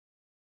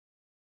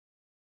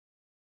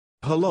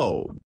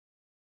Hello.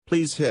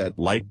 Please hit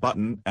like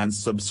button and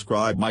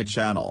subscribe my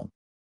channel.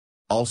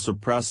 Also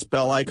press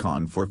bell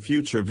icon for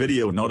future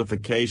video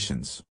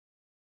notifications.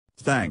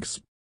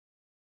 Thanks.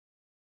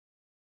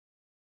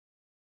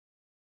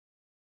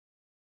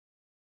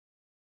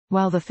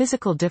 While the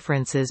physical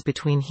differences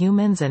between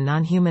humans and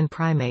non-human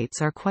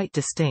primates are quite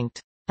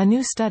distinct, a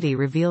new study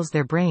reveals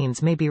their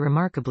brains may be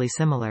remarkably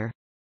similar.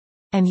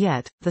 And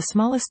yet, the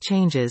smallest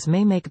changes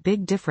may make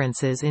big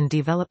differences in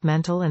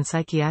developmental and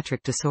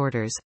psychiatric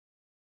disorders.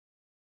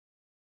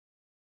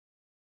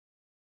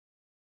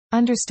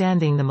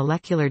 Understanding the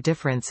molecular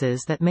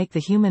differences that make the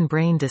human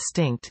brain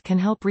distinct can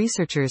help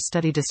researchers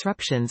study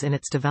disruptions in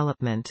its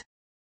development.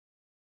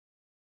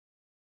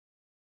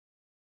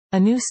 A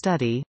new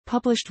study,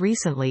 published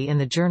recently in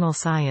the journal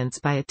Science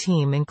by a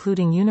team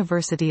including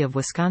University of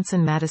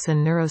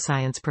Wisconsin-Madison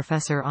neuroscience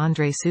professor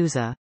Andre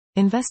Sousa,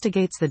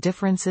 investigates the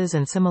differences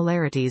and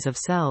similarities of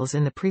cells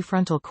in the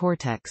prefrontal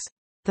cortex,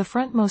 the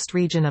frontmost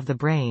region of the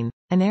brain,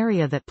 an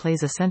area that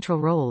plays a central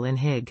role in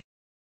HIG.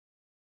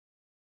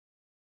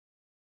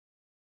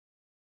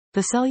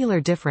 The cellular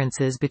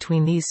differences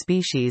between these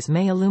species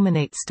may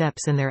illuminate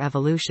steps in their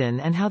evolution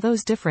and how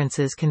those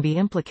differences can be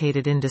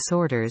implicated in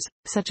disorders,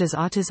 such as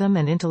autism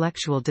and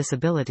intellectual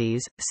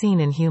disabilities, seen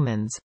in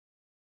humans.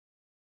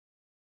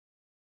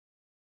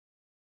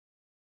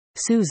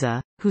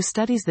 Sousa, who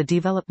studies the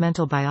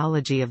developmental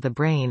biology of the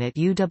brain at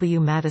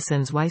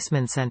UW-Madison's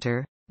Weissman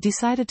Center,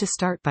 decided to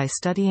start by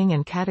studying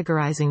and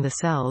categorizing the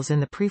cells in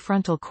the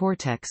prefrontal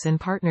cortex in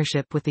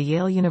partnership with the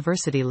Yale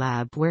University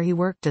lab where he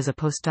worked as a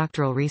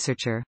postdoctoral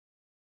researcher.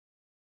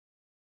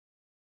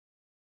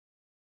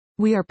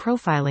 We are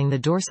profiling the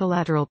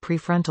dorsolateral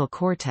prefrontal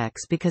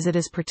cortex because it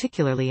is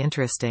particularly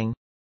interesting.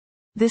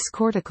 This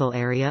cortical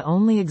area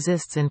only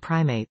exists in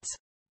primates.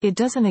 It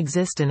doesn't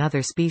exist in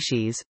other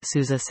species,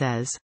 Sousa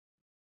says.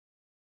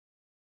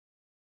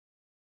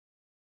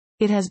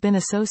 It has been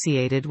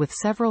associated with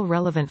several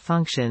relevant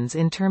functions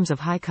in terms of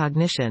high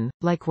cognition,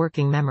 like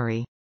working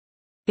memory.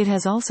 It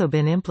has also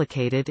been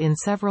implicated in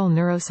several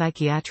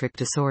neuropsychiatric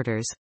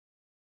disorders.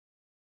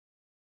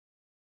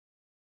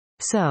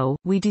 So,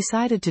 we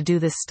decided to do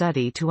this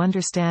study to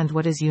understand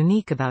what is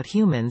unique about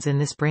humans in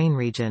this brain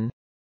region.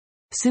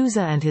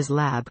 Sousa and his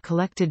lab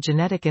collected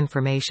genetic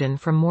information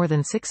from more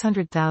than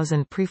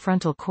 600,000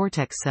 prefrontal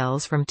cortex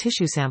cells from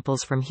tissue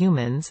samples from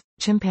humans,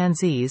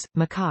 chimpanzees,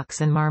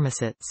 macaques and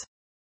marmosets.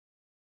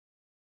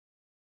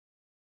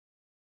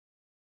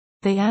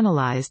 They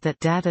analyzed that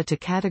data to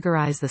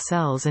categorize the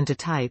cells into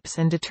types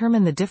and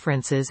determine the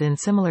differences in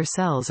similar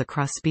cells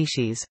across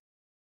species.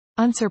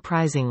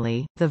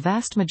 Unsurprisingly, the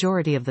vast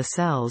majority of the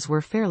cells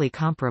were fairly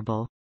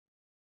comparable.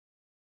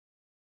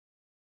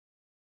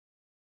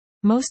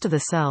 Most of the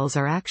cells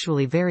are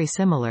actually very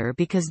similar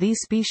because these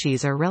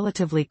species are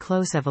relatively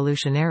close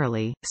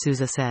evolutionarily,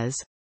 Sousa says.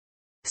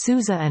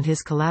 Sousa and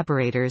his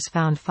collaborators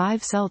found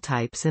 5 cell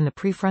types in the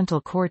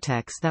prefrontal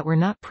cortex that were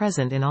not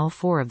present in all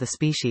 4 of the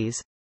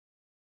species.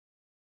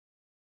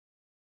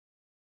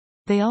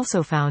 They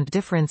also found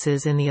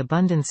differences in the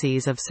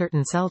abundances of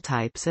certain cell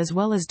types as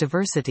well as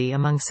diversity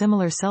among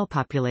similar cell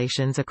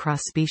populations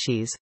across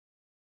species.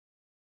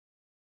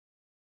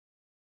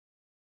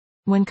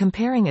 When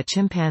comparing a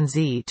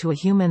chimpanzee to a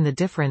human, the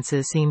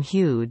differences seem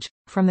huge,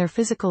 from their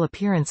physical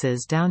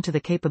appearances down to the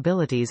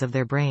capabilities of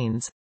their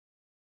brains.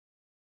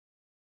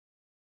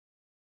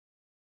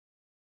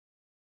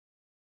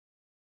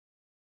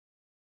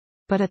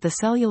 But at the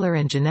cellular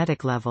and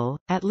genetic level,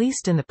 at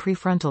least in the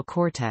prefrontal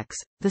cortex,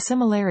 the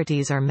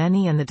similarities are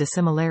many and the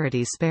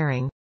dissimilarities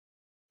sparing.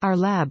 Our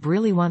lab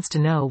really wants to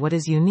know what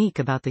is unique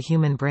about the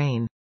human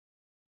brain.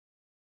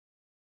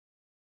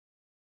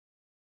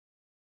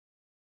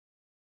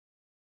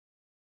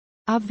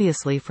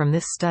 Obviously, from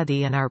this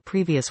study and our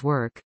previous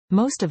work,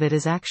 most of it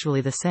is actually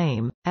the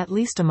same, at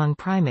least among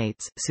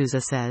primates, Sousa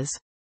says.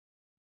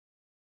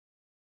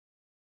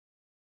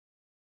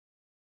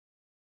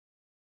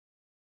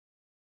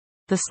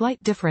 The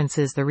slight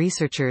differences the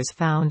researchers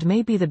found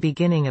may be the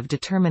beginning of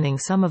determining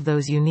some of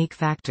those unique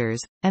factors,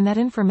 and that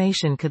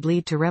information could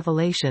lead to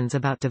revelations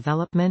about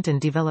development and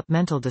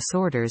developmental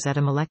disorders at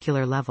a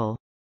molecular level.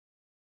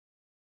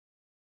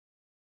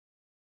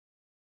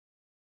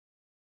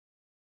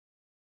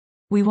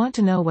 We want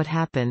to know what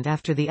happened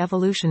after the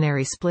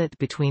evolutionary split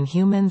between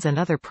humans and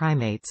other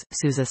primates,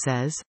 Sousa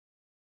says.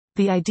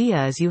 The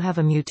idea is you have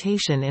a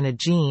mutation in a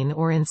gene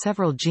or in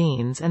several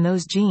genes and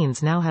those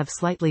genes now have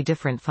slightly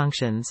different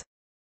functions.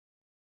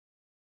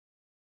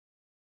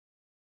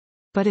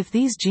 But if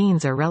these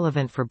genes are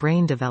relevant for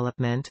brain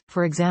development,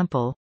 for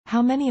example,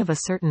 how many of a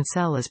certain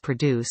cell is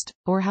produced,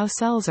 or how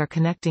cells are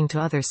connecting to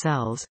other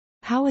cells,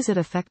 how is it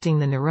affecting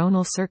the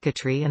neuronal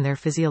circuitry and their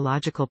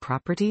physiological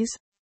properties?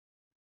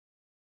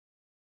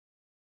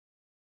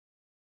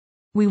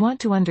 We want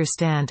to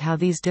understand how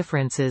these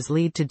differences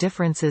lead to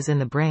differences in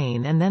the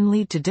brain and then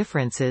lead to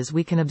differences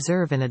we can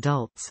observe in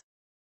adults.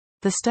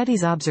 The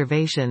study's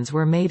observations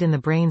were made in the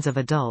brains of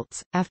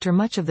adults, after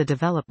much of the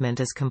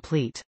development is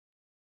complete.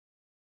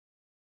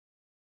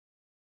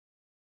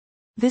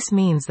 This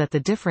means that the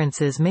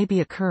differences may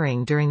be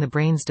occurring during the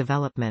brain's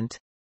development.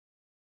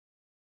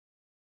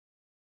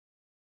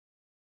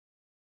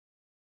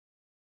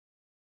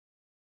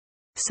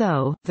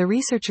 So, the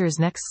researchers'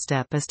 next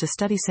step is to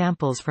study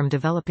samples from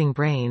developing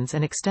brains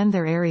and extend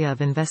their area of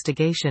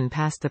investigation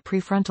past the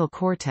prefrontal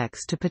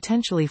cortex to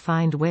potentially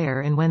find where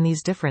and when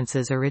these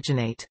differences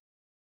originate.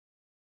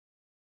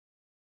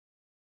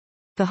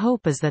 The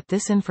hope is that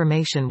this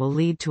information will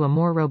lead to a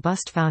more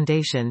robust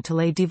foundation to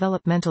lay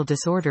developmental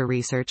disorder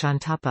research on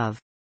top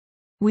of.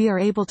 We are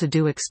able to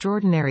do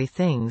extraordinary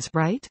things,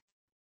 right?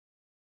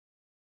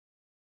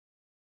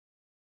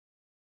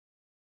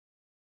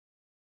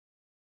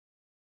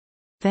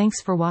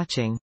 Thanks for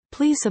watching.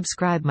 Please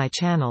subscribe my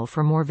channel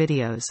for more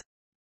videos.